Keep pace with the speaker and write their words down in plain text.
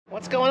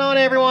What's going on,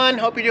 everyone?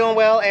 Hope you're doing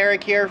well.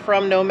 Eric here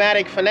from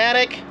Nomadic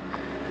Fanatic.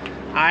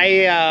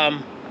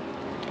 I'm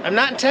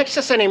not in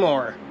Texas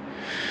anymore.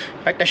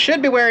 In fact, I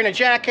should be wearing a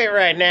jacket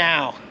right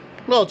now.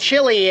 A little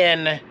chilly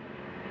in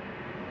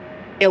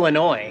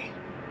Illinois.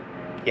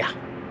 Yeah.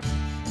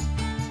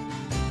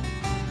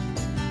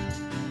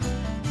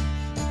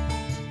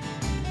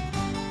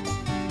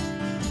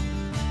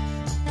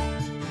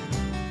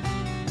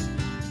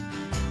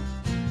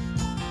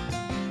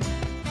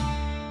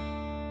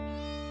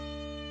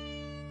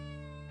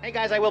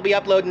 Hey guys, I will be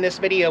uploading this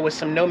video with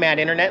some Nomad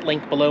internet,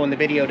 link below in the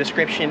video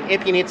description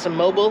if you need some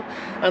mobile,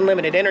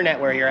 unlimited internet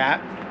where you're at.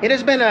 It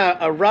has been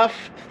a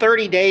rough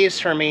 30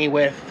 days for me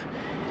with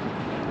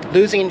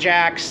losing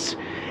jacks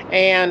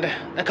and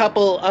a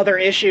couple other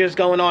issues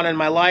going on in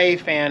my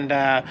life, and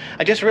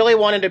I just really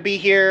wanted to be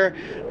here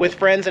with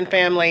friends and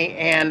family,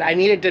 and I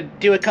needed to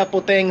do a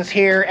couple things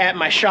here at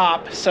my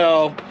shop.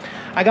 So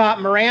I got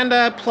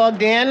Miranda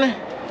plugged in.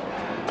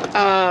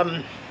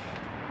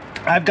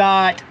 I've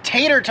got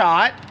Tater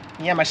Tot.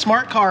 Yeah, my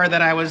smart car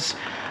that I was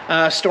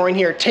storing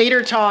here.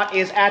 Tater Tot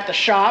is at the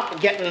shop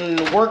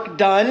getting work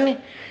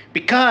done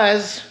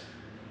because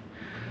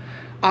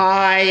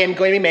I am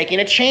going to be making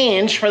a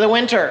change for the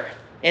winter.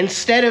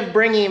 Instead of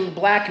bringing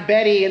Black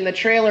Betty in the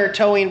trailer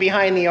towing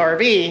behind the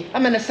RV,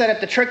 I'm going to set up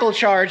the trickle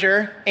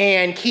charger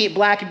and keep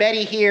Black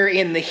Betty here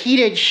in the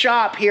heated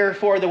shop here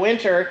for the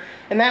winter.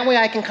 And that way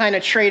I can kind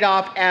of trade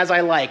off as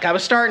I like. I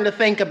was starting to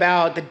think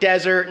about the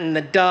desert and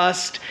the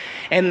dust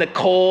and the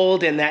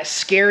cold and that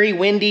scary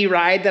windy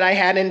ride that I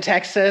had in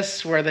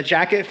Texas where the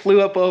jacket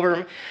flew up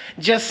over.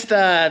 Just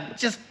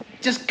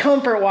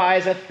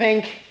comfort-wise, I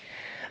think,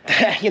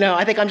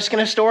 I think I'm just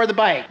gonna store the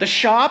bike. The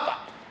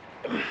shop,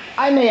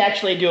 I may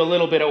actually do a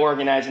little bit of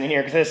organizing in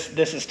here because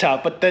this is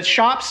tough, but the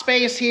shop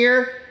space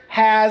here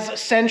has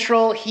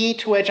central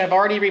heat, which I've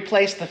already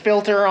replaced the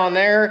filter on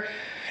there.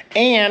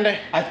 And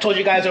I've told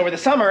you guys over the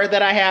summer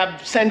that I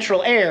have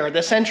central air.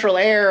 The central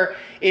air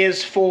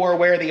is for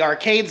where the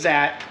arcade's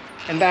at,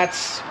 and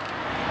that's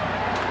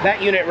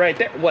that unit right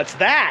there. What's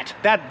that?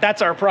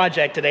 That's our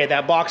project today,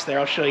 that box there.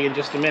 I'll show you in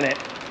just a minute.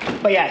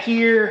 But yeah,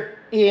 here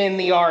in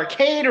the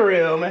arcade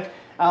room,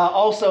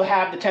 also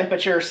have the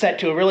temperature set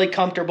to a really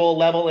comfortable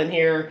level in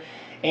here.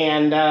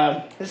 And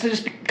this will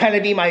just kind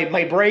of be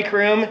my break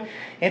room.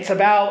 It's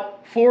about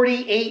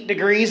 48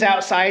 degrees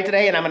outside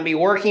today, and I'm going to be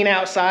working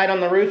outside on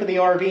the roof of the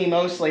RV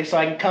mostly, so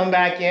I can come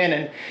back in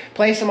and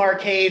play some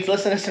arcades,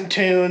 listen to some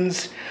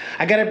tunes.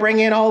 I got to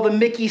bring in all the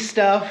Mickey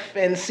stuff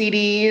and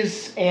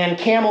CDs and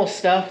Camel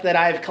stuff that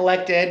I've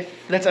collected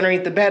that's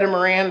underneath the bed of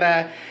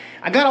Miranda.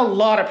 I got a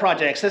lot of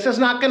projects. This is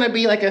not going to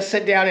be like a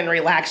sit down and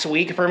relax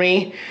week for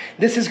me.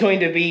 This is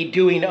going to be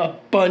doing a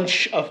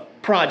bunch of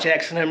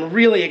projects, and I'm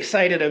really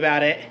excited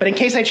about it. But in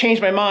case I change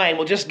my mind,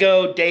 we'll just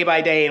go day by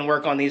day and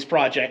work on these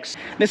projects.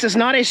 This is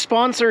not a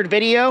sponsored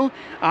video.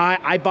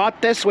 I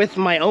bought this with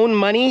my own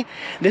money.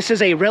 This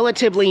is a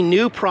relatively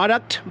new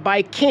product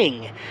by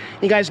King.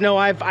 You guys know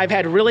I've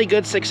had really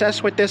good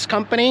success with this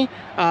company.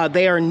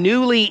 They are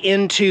newly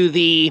into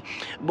the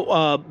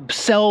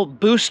cell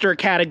booster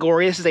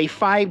category. This is a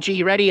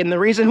 5G ready, and the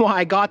reason why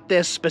I got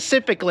this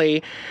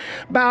specifically,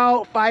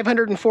 about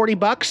 540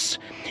 bucks,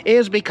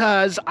 is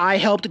because I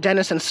helped Dennis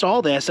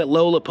install this at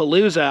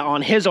Lollapalooza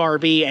on his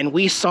RV, and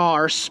we saw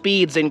our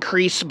speeds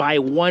increase by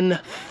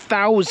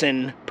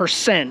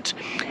 1,000%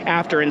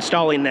 after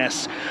installing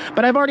this.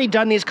 But I've already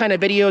done these kind of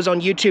videos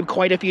on YouTube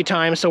quite a few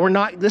times, so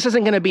this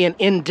isn't going to be an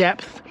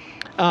in-depth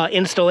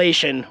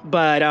installation,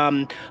 but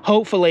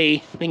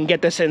hopefully we can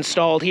get this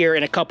installed here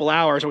in a couple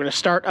hours. We're going to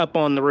start up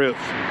on the roof.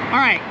 All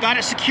right, got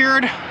it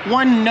secured.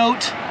 One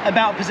note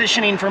about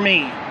positioning for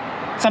me,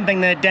 something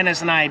that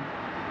Dennis and I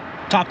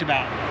talked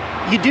about.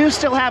 You do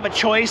still have a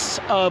choice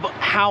of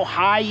how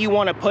high you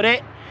want to put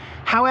it.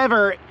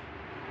 However,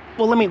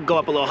 well, let me go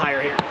up a little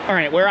higher here. All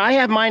right, where I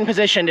have mine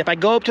positioned, if I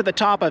go up to the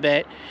top of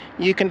it,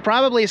 you can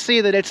probably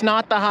see that it's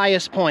not the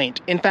highest point.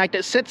 In fact,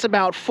 it sits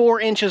about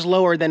 4 inches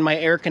lower than my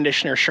air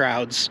conditioner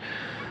shrouds.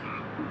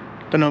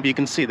 Don't know if you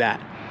can see that,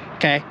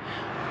 okay?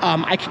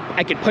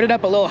 I could put it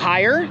up a little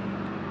higher.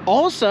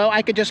 Also,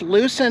 I could just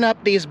loosen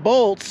up these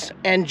bolts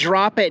and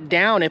drop it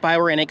down if I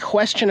were in a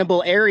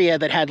questionable area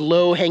that had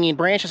low hanging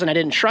branches and I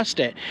didn't trust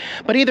it.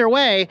 But either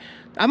way,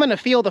 I'm gonna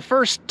feel the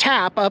first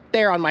tap up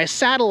there on my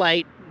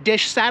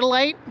dish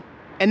satellite,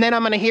 and then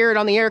I'm gonna hear it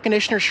on the air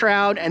conditioner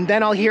shroud, and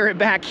then I'll hear it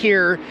back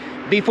here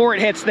before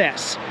it hits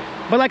this.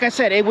 But like I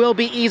said, it will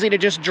be easy to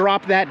just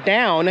drop that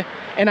down,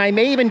 and I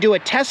may even do a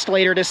test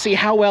later to see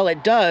how well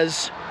it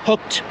does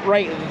hooked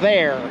right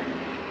there.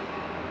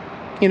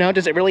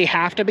 Does it really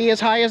have to be as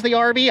high as the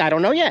RV? I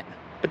don't know yet,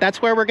 but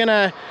that's where we're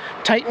gonna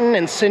tighten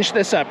and cinch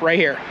this up right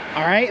here.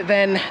 All right,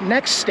 then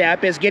next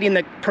step is getting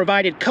the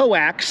provided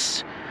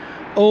coax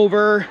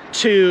over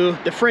to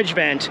the fridge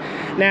vent.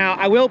 Now,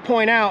 I will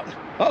point out,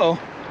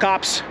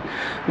 cops,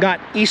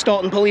 got East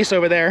Alton police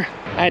over there.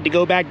 I had to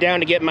go back down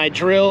to get my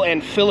drill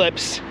and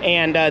Phillips,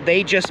 and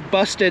they just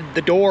busted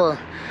the door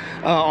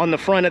on the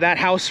front of that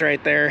house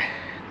right there.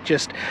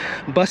 Just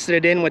busted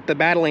it in with the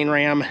battling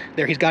ram.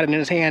 There, he's got it in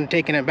his hand,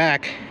 taking it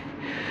back.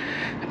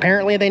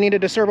 apparently they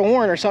needed to serve a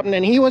warrant or something,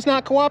 and he was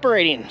not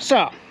cooperating. So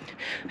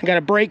I got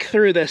to break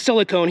through the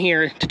silicone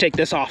here to take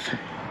this off.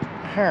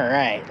 All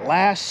right,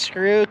 last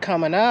screw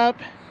coming up.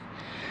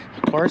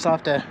 Of course, I'll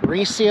have to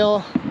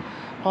reseal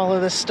all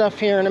of this stuff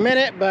here in a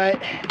minute,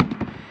 but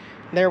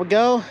there we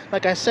go.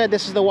 Like I said,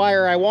 this is the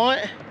wire I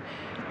want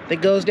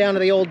that goes down to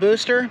the old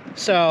booster.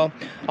 So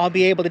I'll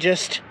be able to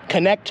just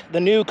connect the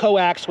new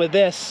coax with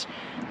this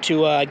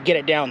to get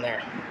it down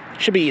there.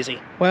 Should be easy.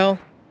 Well,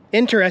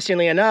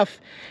 interestingly enough,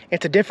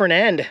 it's a different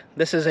end.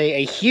 This is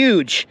a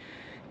huge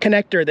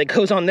connector that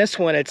goes on this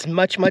one. It's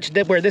much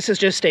where this is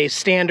just a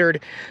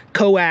standard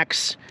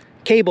coax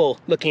cable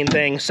looking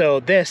thing.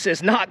 So this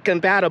is not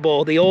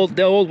compatible, the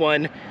old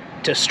one,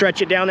 to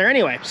stretch it down there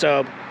anyway.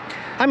 So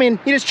I mean,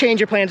 you just change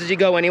your plans as you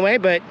go anyway,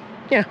 but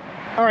yeah.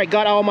 All right,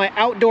 got all my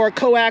outdoor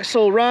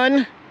coaxial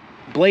run.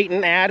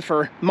 Blatant ad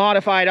for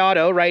Modified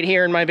Auto right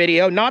here in my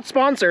video. Not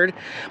sponsored,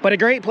 but a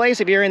great place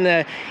if you're in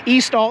the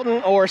East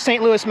Alton or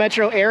St. Louis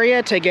metro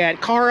area to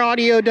get car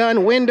audio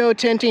done, window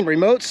tinting,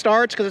 remote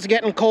starts because it's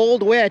getting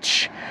cold,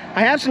 which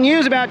I have some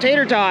news about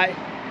Tater Tot.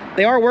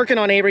 They are working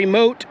on a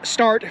remote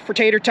start for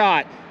Tater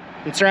Tot.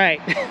 That's right.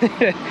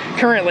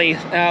 Currently,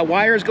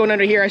 wires going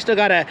under here. I still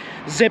gotta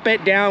zip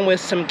it down with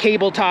some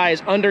cable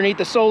ties underneath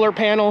the solar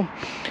panel.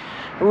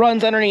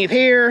 Runs underneath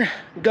here,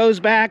 goes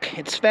back,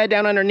 it's fed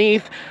down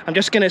underneath. I'm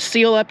just gonna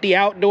seal up the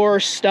outdoor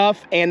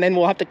stuff, and then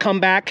we'll have to come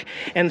back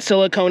and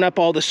silicone up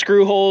all the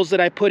screw holes that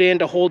I put in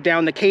to hold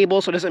down the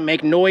cable so it doesn't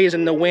make noise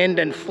in the wind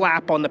and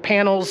flap on the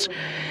panels.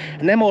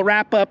 And then we'll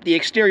wrap up the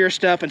exterior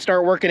stuff and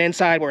start working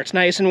inside where it's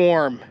nice and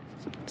warm.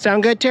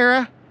 Sound good,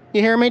 Tara?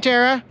 You hear me,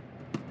 Tara?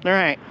 All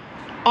right.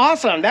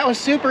 Awesome, that was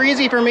super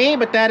easy for me,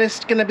 but that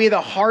is gonna be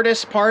the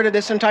hardest part of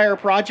this entire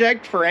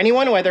project for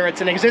anyone, whether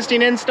it's an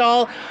existing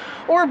install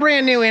or a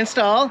brand new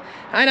install.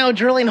 I know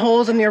drilling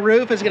holes in your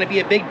roof is gonna be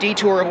a big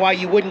detour of why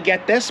you wouldn't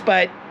get this,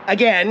 but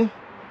again,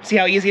 see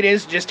how easy it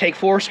is? Just take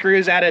 4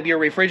 screws out of your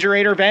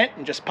refrigerator vent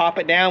and just pop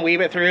it down,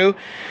 weave it through.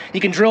 You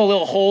can drill a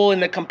little hole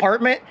in the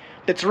compartment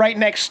that's right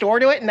next door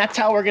to it, and that's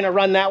how we're gonna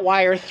run that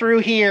wire through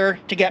here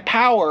to get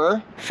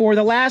power for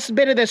the last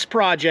bit of this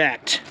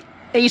project.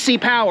 AC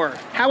power.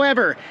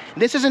 However,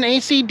 this is an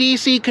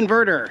AC-DC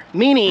converter,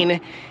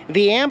 meaning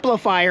the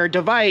amplifier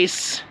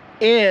device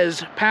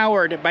is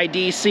powered by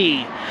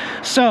DC.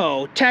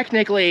 So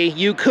technically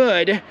you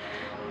could,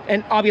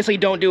 and obviously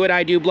don't do what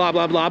I do, blah,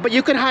 blah, blah, but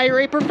you could hire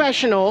a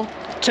professional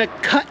to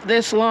cut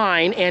this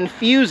line and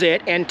fuse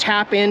it and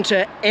tap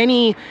into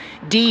any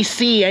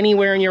DC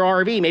anywhere in your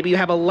RV. Maybe you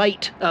have a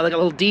light, like a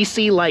little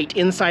DC light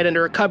inside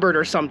under a cupboard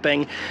or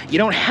something. You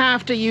don't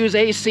have to use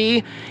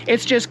AC.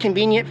 It's just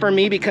convenient for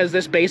me because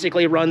this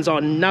basically runs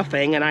on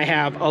nothing and I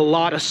have a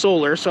lot of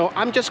solar. So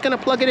I'm just gonna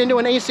plug it into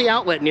an AC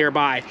outlet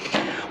nearby.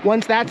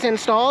 Once that's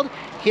installed,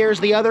 here's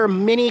the other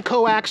mini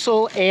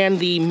coaxial and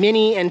the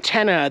mini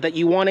antenna that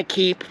you wanna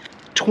keep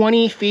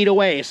 20 feet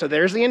away. So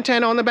there's the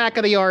antenna on the back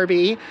of the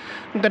RV.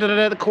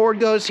 The cord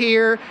goes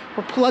here.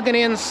 We're plugging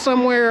in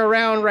somewhere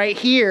around right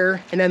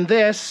here. And then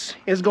this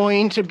is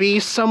going to be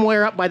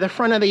somewhere up by the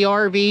front of the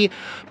RV,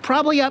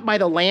 probably up by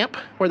the lamp,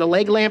 where the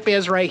leg lamp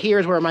is right here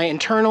is where my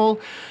internal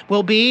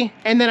will be.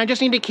 And then I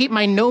just need to keep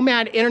my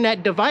Nomad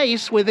internet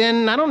device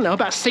within, I don't know,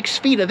 about 6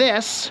 feet of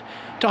this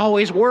to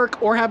always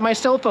work, or have my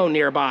cell phone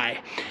nearby.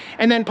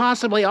 And then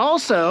possibly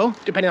also,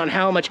 depending on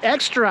how much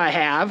extra I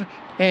have,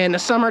 in the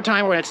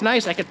summertime when it's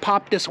nice, I could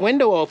pop this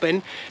window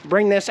open,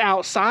 bring this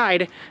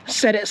outside,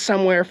 set it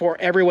somewhere for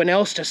everyone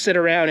else to sit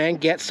around and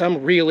get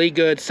some really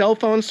good cell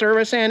phone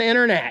service and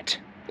internet.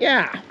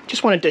 Yeah,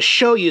 just wanted to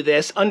show you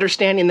this,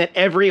 understanding that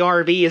every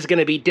RV is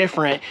gonna be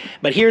different,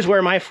 but here's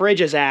where my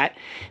fridge is at.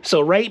 So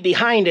right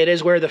behind it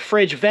is where the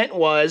fridge vent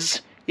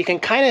was. You can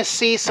kind of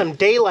see some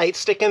daylight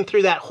sticking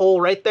through that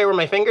hole right there where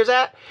my finger's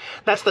at.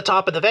 That's the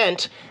top of the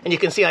vent, and you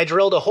can see I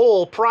drilled a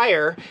hole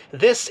prior.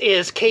 This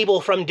is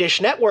cable from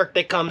Dish Network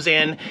that comes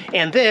in,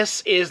 and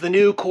this is the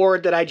new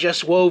cord that I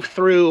just wove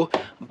through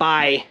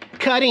by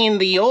cutting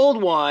the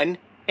old one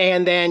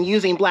and then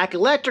using black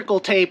electrical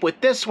tape with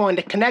this one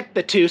to connect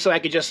the two so I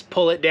could just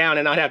pull it down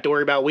and not have to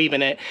worry about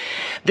weaving it.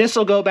 This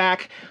will go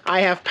back.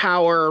 I have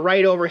power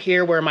right over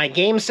here where my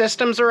game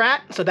systems are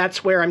at, so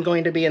that's where I'm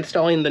going to be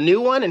installing the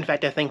new one. In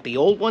fact, I think the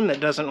old one that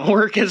doesn't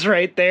work is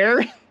right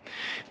there.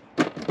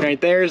 Right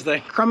there's the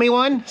crummy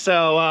one,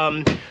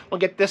 so we'll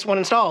get this one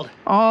installed.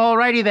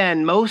 Alrighty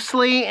then,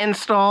 mostly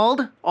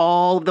installed.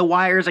 All the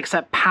wires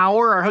except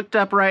power are hooked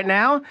up right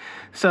now.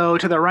 So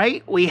to the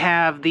right, we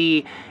have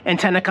the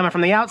antenna coming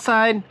from the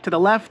outside. To the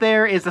left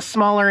there is the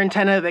smaller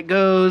antenna that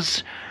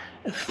goes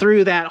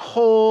through that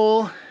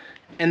hole,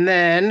 and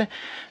then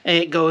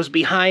it goes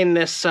behind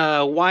this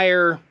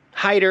wire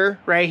hider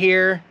right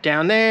here,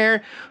 down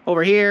there,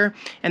 over here,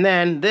 and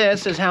then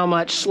this is how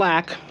much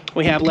slack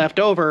we have left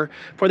over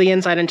for the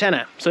inside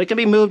antenna. So it can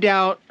be moved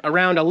out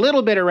around a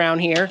little bit around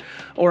here,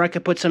 or I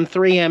could put some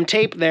 3M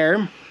tape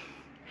there.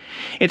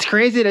 It's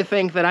crazy to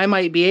think that I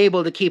might be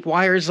able to keep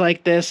wires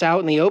like this out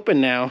in the open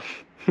now.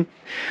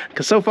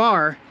 Because so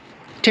far,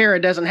 Tara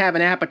doesn't have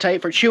an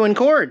appetite for chewing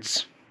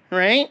cords,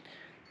 right?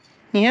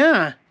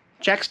 Yeah,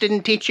 Chex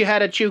didn't teach you how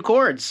to chew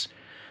cords.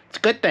 It's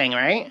a good thing,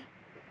 right?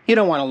 You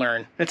don't want to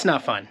learn. It's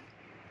not fun.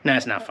 No,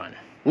 it's not fun.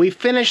 We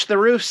finished the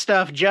roof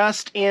stuff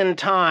just in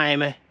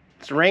time.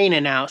 It's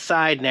raining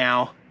outside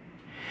now.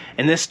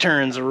 And this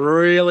turns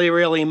really,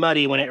 really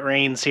muddy when it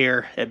rains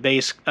here at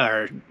base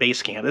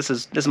camp. This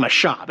is my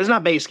shop. It's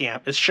not base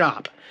camp, it's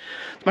shop.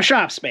 It's my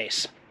shop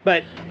space.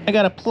 But I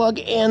gotta plug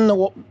in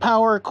the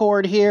power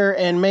cord here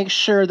and make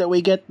sure that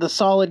we get the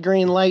solid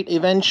green light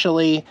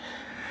eventually.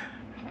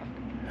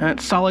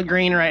 That's solid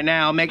green right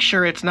now. Make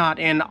sure it's not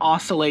in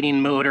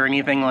oscillating mode or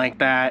anything like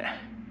that.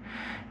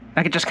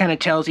 That just kind of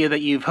tells you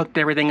that you've hooked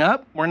everything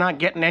up. We're not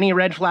getting any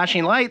red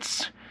flashing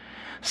lights.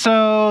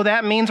 So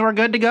that means we're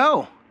good to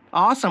go.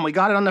 Awesome, we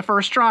got it on the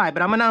first try,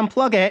 but I'm gonna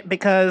unplug it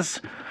because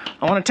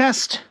I wanna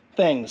test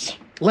things.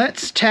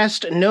 Let's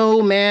test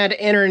Nomad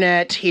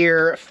Internet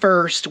here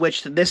first,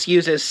 which this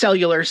uses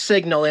cellular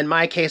signal. In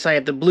my case, I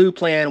have the blue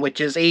plan, which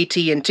is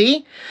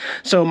AT&T.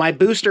 So my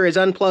booster is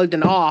unplugged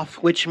and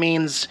off, which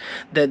means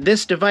that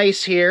this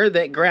device here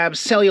that grabs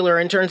cellular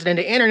and turns it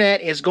into internet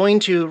is going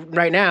to,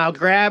 right now,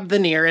 grab the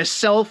nearest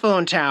cell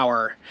phone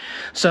tower.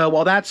 So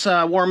while that's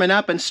warming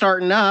up and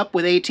starting up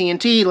with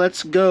AT&T,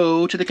 let's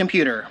go to the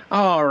computer.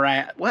 All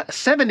right, what,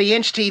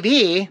 70-inch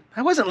TV?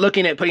 I wasn't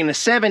looking at putting a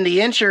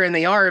 70-incher in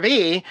the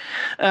RV.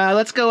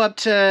 Let's go up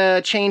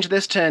to change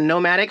this to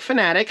Nomadic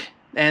Fanatic,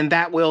 and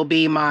that will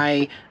be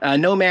my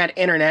Nomad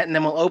Internet, and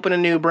then we'll open a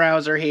new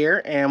browser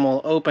here, and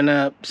we'll open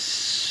up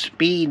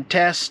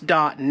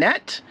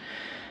speedtest.net.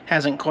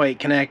 Hasn't quite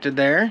connected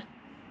there.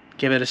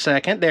 Give it a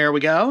second. There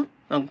we go.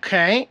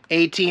 Okay,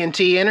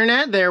 AT&T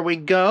Internet, there we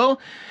go.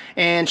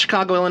 And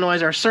Chicago, Illinois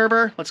is our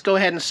server. Let's go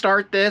ahead and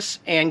start this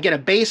and get a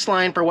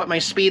baseline for what my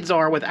speeds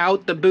are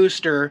without the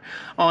booster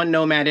on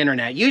Nomad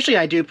Internet. Usually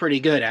I do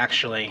pretty good,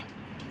 actually.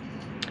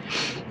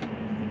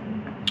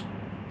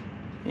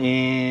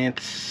 There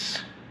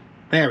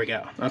we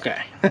go.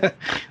 Okay. I was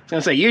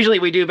gonna say, usually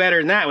we do better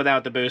than that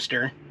without the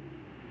booster.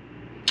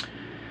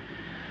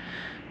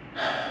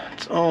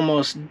 It's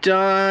almost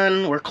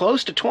done. We're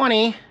close to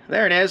 20.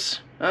 There it is.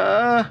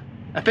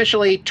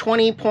 Officially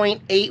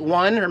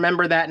 20.81.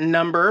 Remember that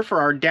number for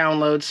our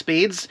download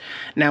speeds.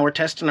 Now we're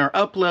testing our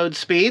upload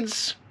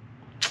speeds.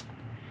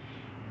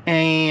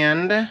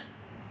 And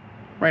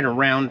right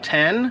around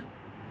 10.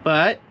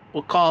 But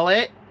we'll call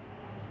it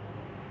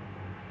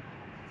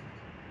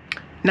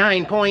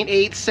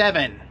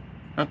 9.87.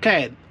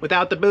 Okay,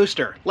 without the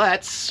booster.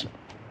 Let's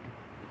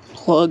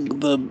plug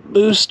the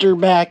booster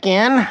back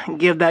in.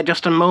 Give that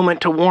just a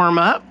moment to warm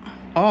up.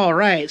 All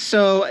right,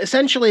 so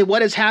essentially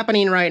what is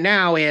happening right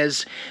now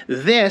is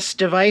this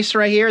device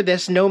right here,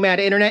 this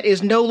Nomad Internet,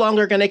 is no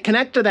longer going to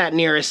connect to that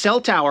nearest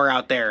cell tower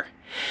out there.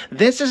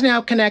 This is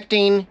now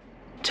connecting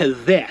to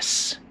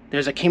this.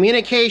 There's a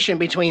communication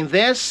between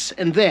this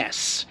and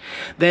this.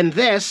 Then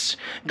this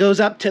goes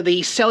up to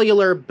the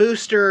cellular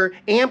booster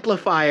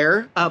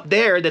amplifier up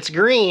there that's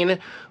green,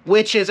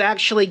 which is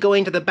actually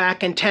going to the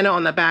back antenna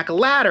on the back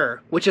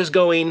ladder, which is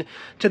going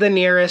to the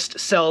nearest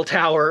cell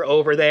tower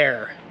over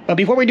there. But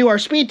before we do our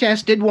speed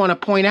test, did want to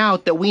point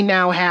out that we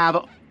now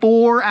have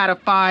 4 out of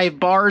 5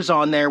 bars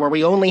on there where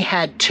we only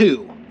had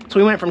 2. So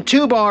we went from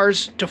 2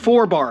 bars to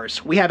 4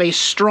 bars. We have a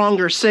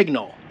stronger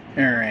signal.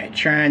 All right,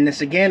 trying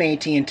this again,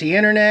 AT&T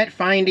Internet,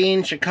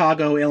 finding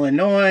Chicago,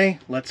 Illinois.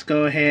 Let's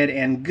go ahead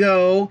and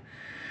go.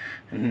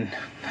 And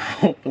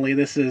hopefully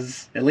this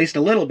is at least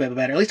a little bit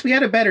better. At least we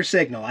had a better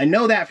signal. I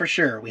know that for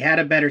sure. We had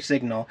a better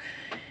signal.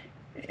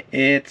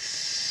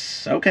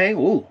 It's okay.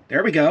 Ooh,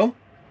 there we go.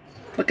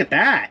 Look at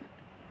that.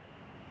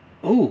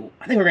 Ooh,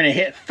 I think we're going to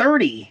hit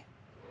 30.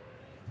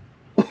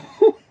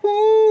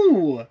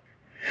 Ooh.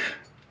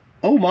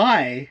 Oh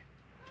my.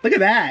 Look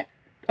at that.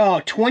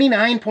 Oh,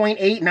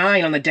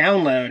 29.89 on the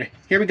download.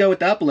 Here we go with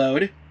the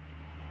upload.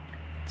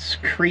 It's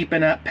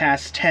creeping up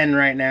past 10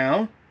 right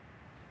now.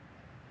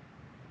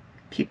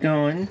 Keep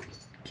going.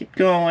 Keep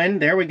going.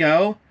 There we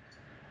go.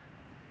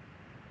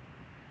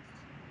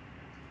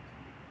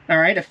 All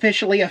right,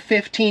 officially a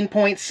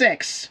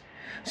 15.6.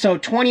 So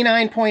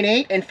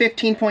 29.8 and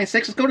 15.6.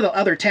 Let's go to the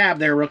other tab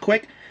there real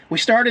quick. We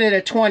started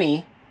at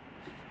 20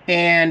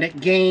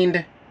 and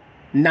gained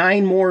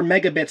 9 more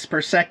megabits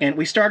per second.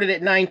 We started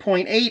at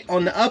 9.8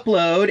 on the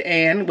upload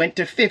and went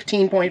to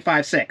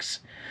 15.56.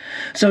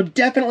 So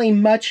definitely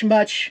much,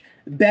 much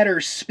better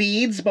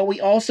speeds, but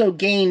we also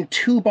gained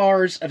 2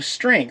 bars of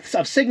strength,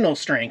 of signal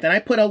strength. And I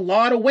put a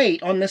lot of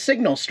weight on the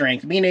signal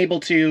strength, being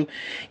able to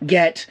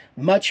get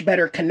much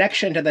better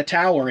connection to the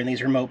tower in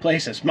these remote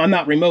places. I'm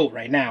not remote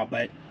right now,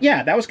 but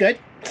yeah, that was good.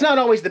 It's not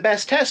always the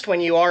best test when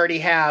you already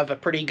have a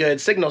pretty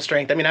good signal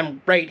strength. I mean,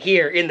 I'm right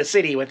here in the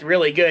city with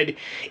really good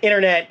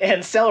internet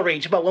and cell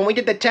reach, but when we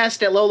did the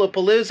test at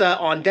Lollapalooza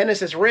on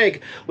Dennis's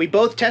rig, we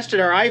both tested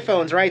our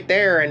iPhones right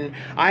there, and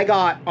I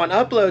got, on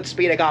upload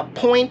speed, I got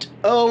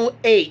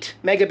 0.08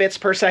 megabits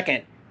per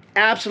second.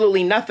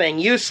 Absolutely nothing,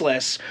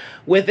 useless.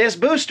 With this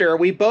booster,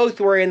 we both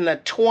were in the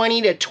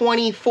 20 to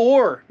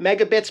 24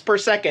 megabits per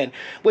second,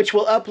 which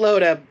will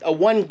upload a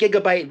 1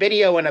 gigabyte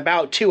video in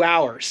about 2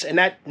 hours. And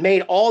that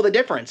made all the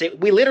difference.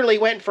 We literally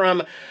went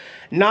from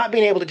not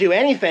being able to do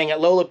anything at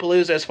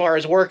Lollapalooza as far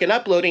as work and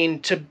uploading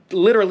to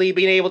literally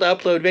being able to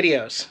upload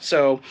videos.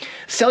 So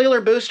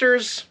cellular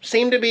boosters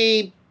seem to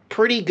be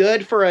pretty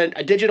good for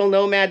a digital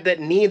nomad that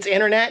needs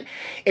internet.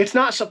 It's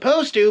not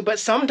supposed to, but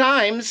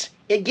sometimes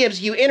it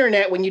gives you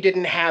internet when you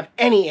didn't have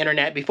any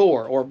internet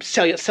before, or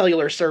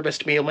cellular service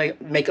to be able to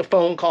make a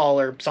phone call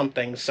or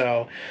something.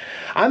 So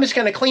I'm just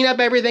gonna clean up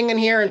everything in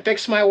here and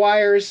fix my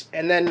wires,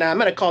 and then I'm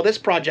gonna call this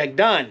project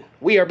done.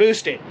 We are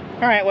boosted.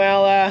 All right,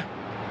 well,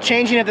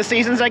 changing of the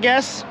seasons, I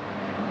guess.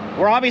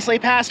 We're obviously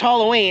past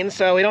Halloween,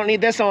 so we don't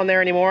need this on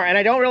there anymore, and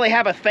I don't really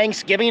have a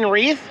Thanksgiving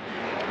wreath.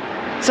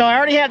 So I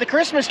already have the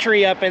Christmas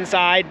tree up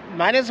inside.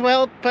 Might as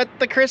well put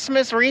the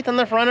Christmas wreath in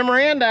the front of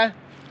Miranda.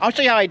 I'll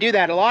show you how I do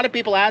that. A lot of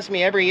people ask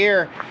me every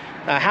year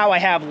how I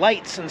have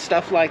lights and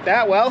stuff like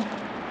that. Well,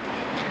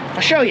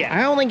 I'll show you.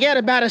 I only get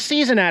about a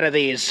season out of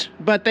these,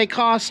 but they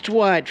cost,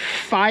 what,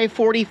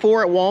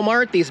 $5.44 at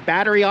Walmart, these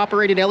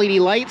battery-operated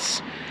LED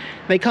lights.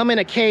 They come in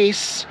a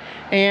case,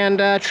 and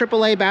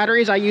AAA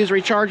batteries, I use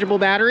rechargeable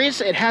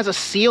batteries. It has a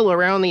seal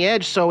around the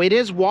edge, so it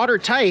is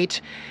watertight.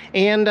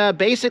 And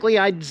basically,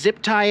 I'd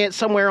zip tie it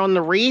somewhere on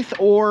the wreath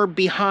or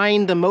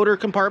behind the motor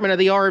compartment of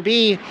the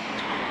RV.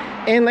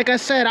 And like I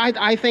said,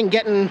 I think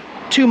getting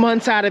 2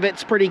 months out of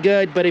it's pretty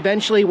good, but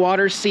eventually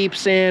water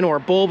seeps in, or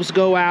bulbs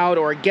go out,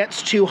 or it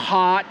gets too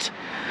hot,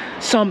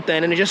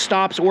 something, and it just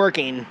stops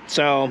working.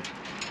 So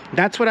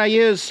that's what I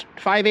use.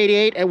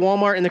 $5.88 at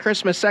Walmart in the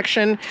Christmas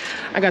section.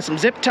 I got some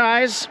zip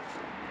ties,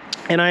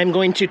 and I'm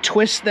going to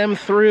twist them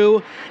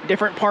through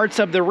different parts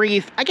of the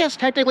wreath. I guess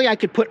technically I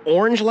could put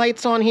orange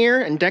lights on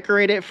here and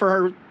decorate it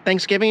for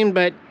Thanksgiving,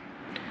 but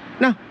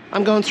no,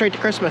 I'm going straight to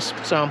Christmas.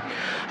 So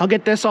I'll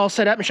get this all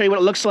set up and show you what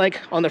it looks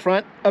like on the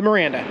front of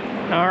Miranda.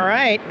 All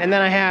right, and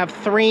then I have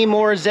 3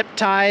 more zip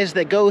ties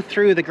that go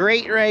through the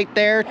grate right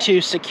there to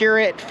secure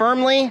it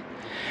firmly.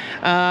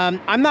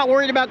 I'm not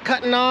worried about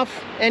cutting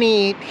off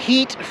any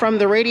heat from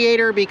the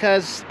radiator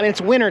because, I mean,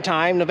 it's winter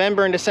time,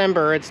 November and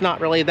December. It's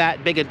not really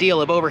that big a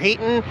deal of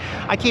overheating.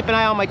 I keep an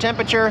eye on my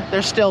temperature.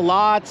 There's still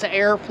lots of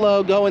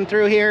airflow going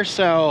through here,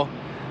 so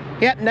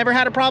yep, never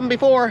had a problem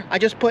before. I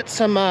just put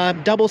some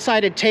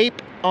double-sided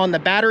tape on the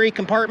battery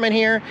compartment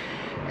here,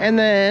 and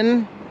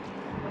then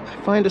I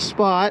find a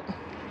spot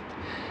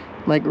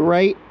like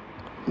right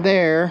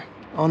there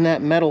on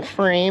that metal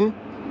frame,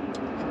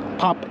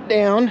 pop it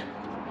down.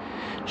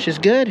 She's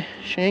good.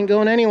 She ain't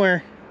going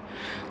anywhere.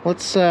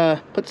 Let's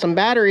put some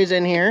batteries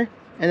in here,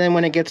 and then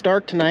when it gets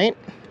dark tonight,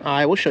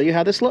 I will show you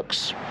how this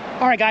looks.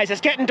 All right, guys,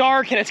 it's getting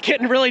dark and it's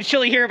getting really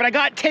chilly here, but I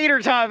got Tater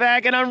Tot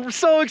back, and I'm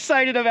so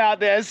excited about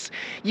this.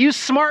 You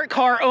smart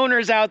car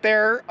owners out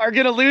there are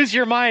gonna lose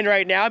your mind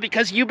right now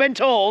because you've been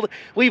told,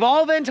 we've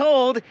all been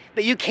told,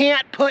 that you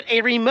can't put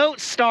a remote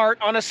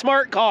start on a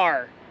smart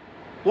car.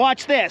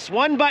 Watch this.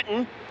 One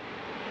button,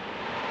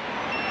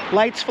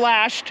 lights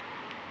flashed.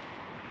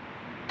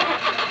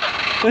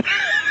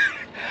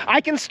 I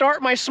can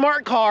start my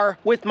smart car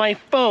with my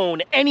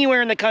phone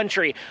anywhere in the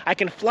country. I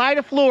can fly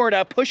to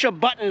Florida, push a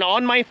button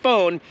on my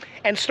phone,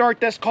 and start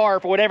this car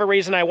for whatever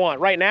reason I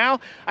want. Right now,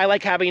 I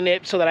like having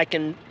it so that I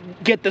can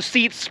get the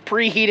seats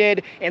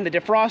preheated and the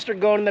defroster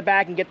going in the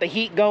back and get the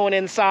heat going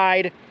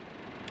inside,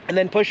 and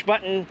then push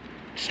button,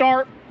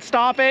 start,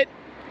 stop it.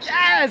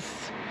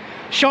 Yes!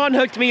 Sean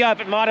hooked me up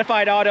at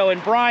Modified Auto,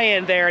 and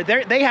Brian there,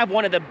 they have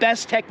one of the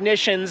best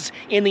technicians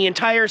in the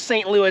entire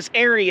St. Louis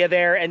area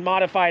there in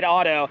Modified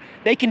Auto.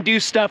 They can do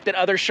stuff that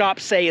other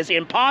shops say is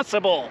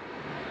impossible.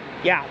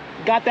 Yeah,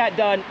 got that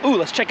done. Ooh,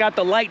 let's check out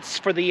the lights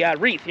for the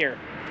wreath here.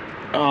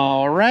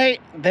 All right,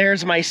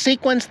 there's my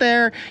sequence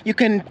there.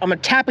 I'm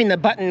tapping the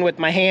button with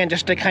my hand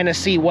just to kind of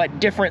see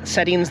what different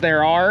settings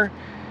there are.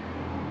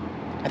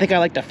 I think I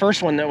like the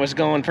first one that was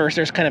going first.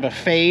 There's kind of a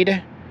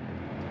fade.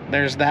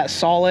 There's that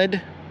solid.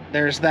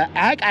 There's that.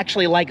 I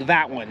actually like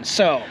that one.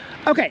 So,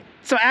 okay.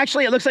 So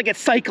actually it looks like it's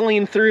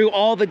cycling through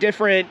all the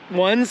different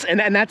ones,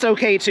 and that's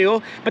okay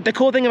too. But the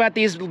cool thing about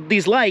these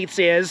lights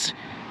is,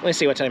 let's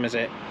see, what time is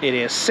it? It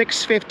is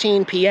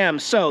 6:15 p.m.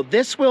 So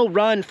this will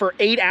run for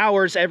 8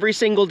 hours every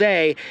single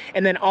day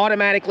and then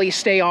automatically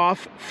stay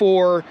off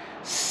for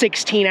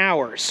 16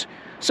 hours.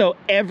 So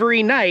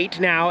every night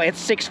now at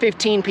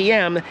 6:15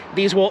 p.m.,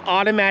 these will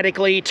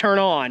automatically turn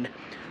on.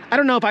 I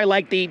don't know if I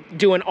like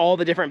doing all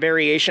the different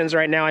variations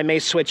right now. I may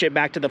switch it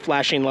back to the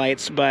flashing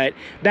lights, but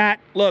that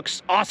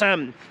looks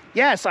awesome.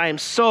 Yes, I am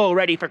so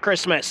ready for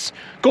Christmas.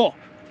 Cool.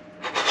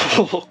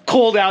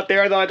 Cold out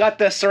there, though. I got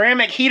the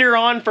ceramic heater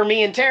on for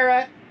me and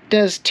Tara.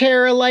 Does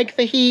Tara like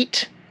the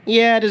heat?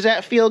 Yeah, does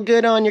that feel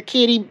good on your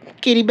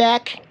kitty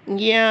back?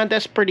 Yeah,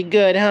 that's pretty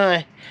good,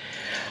 huh?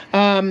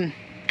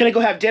 Gonna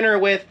go have dinner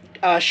with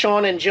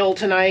Sean and Jill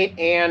tonight,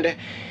 and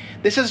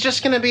this is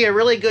just gonna be a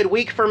really good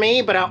week for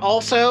me, but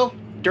also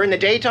during the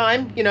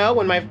daytime, you know,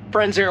 when my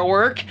friends are at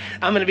work,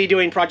 I'm going to be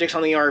doing projects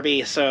on the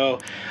RV. So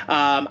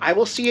I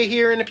will see you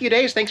here in a few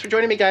days. Thanks for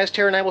joining me, guys.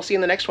 Tara and I will see you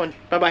in the next one.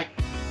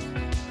 Bye-bye.